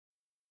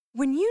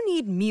When you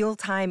need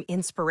mealtime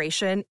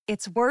inspiration,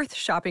 it's worth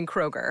shopping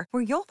Kroger,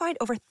 where you'll find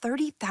over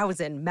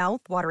 30,000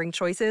 mouth-watering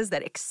choices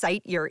that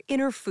excite your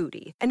inner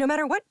foodie. And no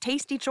matter what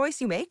tasty choice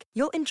you make,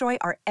 you'll enjoy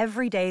our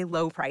everyday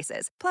low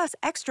prices, plus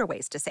extra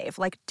ways to save,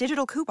 like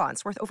digital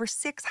coupons worth over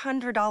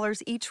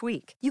 $600 each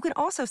week. You can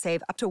also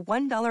save up to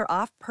 $1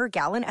 off per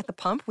gallon at the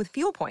pump with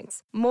fuel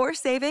points. More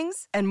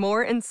savings and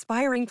more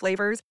inspiring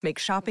flavors make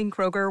shopping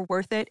Kroger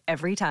worth it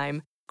every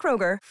time.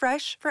 Kroger,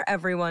 fresh for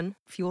everyone.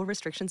 Fuel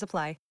restrictions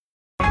apply.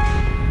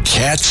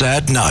 Cats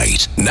at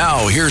Night.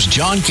 Now, here's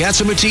John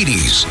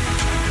Catsimatidis.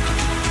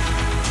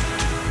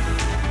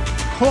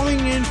 Calling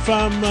in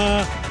from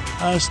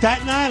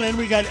Staten Island,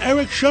 we got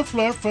Eric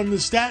Schuffler from the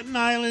Staten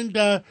Island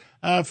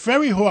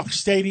Ferry Hawk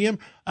Stadium.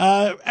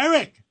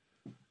 Eric,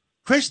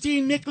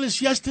 Christine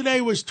Nicholas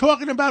yesterday was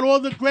talking about all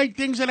the great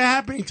things that are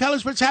happening. Tell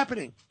us what's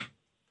happening.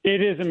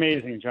 It is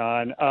amazing,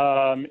 John.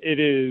 It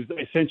is.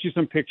 I sent you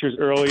some pictures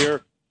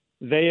earlier.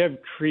 They have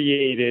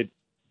created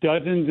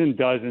dozens and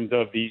dozens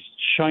of these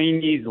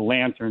Chinese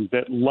lanterns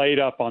that light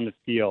up on the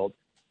field.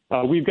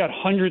 We've got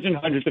hundreds and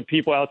hundreds of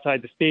people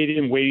outside the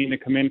stadium waiting to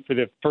come in for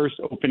the first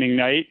opening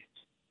night.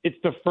 It's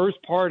the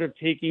first part of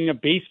taking a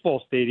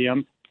baseball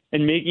stadium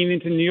and making it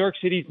into New York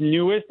City's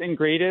newest and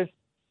greatest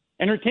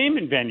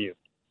entertainment venue.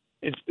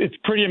 It's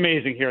pretty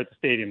amazing here at the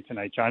stadium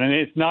tonight, John. And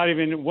it's not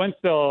even once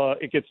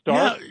it gets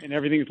dark and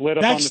everything's lit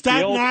up on the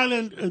field.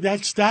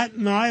 That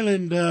Staten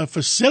Island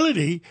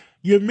facility,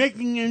 you're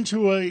making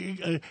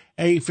into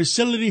a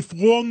facility for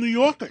all New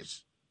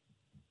Yorkers.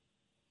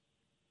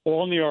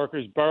 All New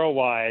Yorkers,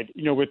 borough-wide.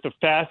 You know, with the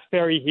fast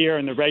ferry here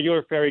and the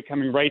regular ferry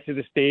coming right to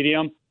the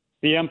stadium,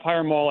 the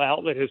Empire Mall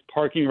outlet is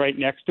parking right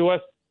next to us.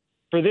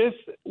 For this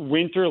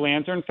Winter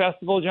Lantern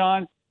Festival,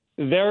 John,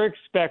 they're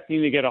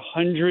expecting to get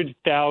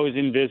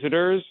 100,000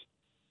 visitors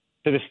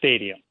to the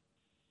stadium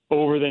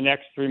over the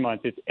next 3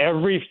 months. It's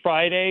every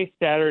Friday,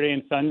 Saturday,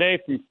 and Sunday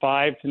from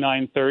 5 to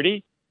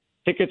 9:30.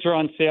 Tickets are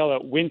on sale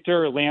at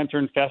Winter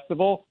Lantern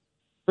Festival.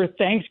 For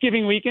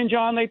Thanksgiving weekend,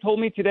 John, they told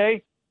me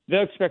today,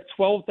 they'll expect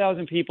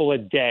 12,000 people a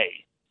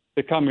day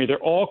to come here. They're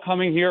all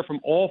coming here from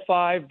all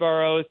 5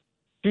 boroughs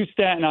to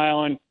Staten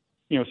Island,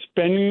 you know,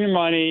 spending their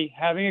money,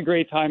 having a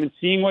great time, and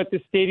seeing what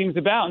this stadium's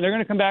about. And they're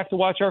going to come back to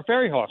watch our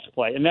Ferry Hawks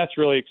play, and that's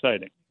really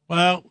exciting.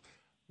 Well,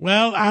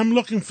 I'm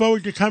looking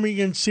forward to coming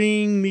and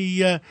seeing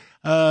that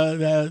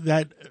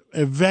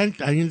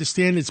event. I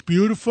understand it's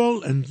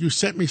beautiful, and you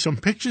sent me some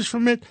pictures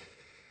from it.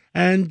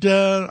 And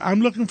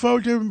I'm looking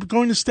forward to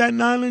going to Staten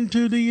Island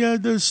to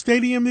the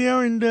stadium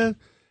there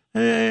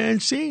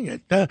and seeing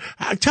it.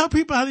 Tell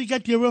people how to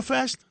get there real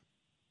fast.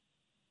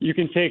 You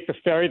can take the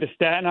ferry, the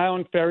Staten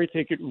Island ferry,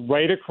 take it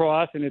right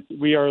across, and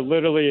we are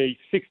literally a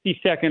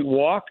 60-second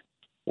walk.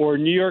 Or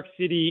New York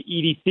City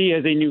EDC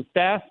has a new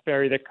fast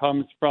ferry that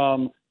comes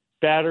from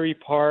Battery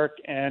Park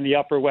and the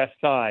Upper West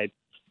Side.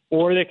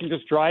 Or they can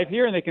just drive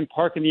here and they can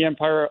park in the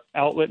Empire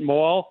Outlet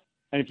Mall.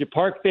 And if you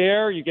park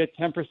there, you get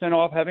 10%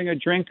 off having a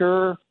drink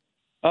or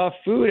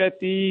food at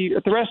the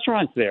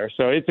restaurants there.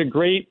 So it's a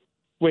great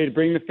way to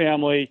bring the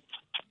family,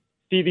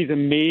 see these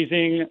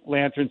amazing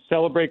lanterns,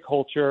 celebrate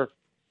culture,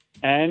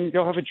 and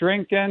go have a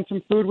drink and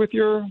some food with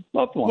your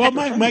loved ones.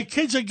 Well, my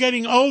kids are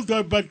getting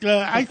older, but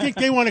I think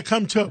they want to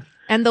come too.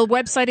 And the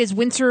website is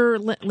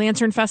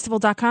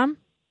winterlanternfestival.com?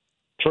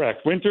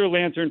 Correct,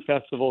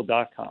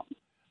 winterlanternfestival.com.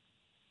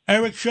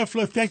 Eric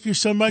Schuffler, thank you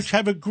so much.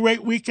 Have a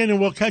great weekend, and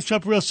we'll catch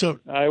up real soon.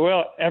 I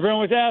will.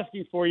 Everyone was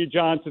asking for you,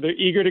 John, so they're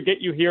eager to get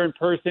you here in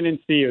person and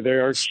see you. They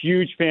are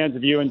huge fans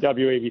of you and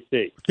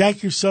WABC.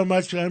 Thank you so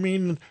much. I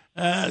mean,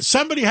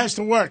 somebody has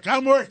to work.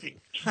 I'm working.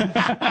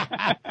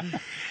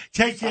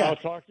 Take care. I'll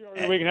talk to you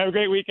over the weekend. Have a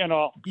great weekend,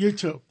 all. You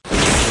too.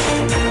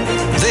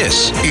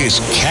 This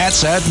is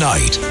Cats at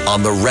Night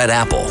on the Red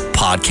Apple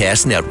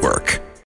Podcast Network.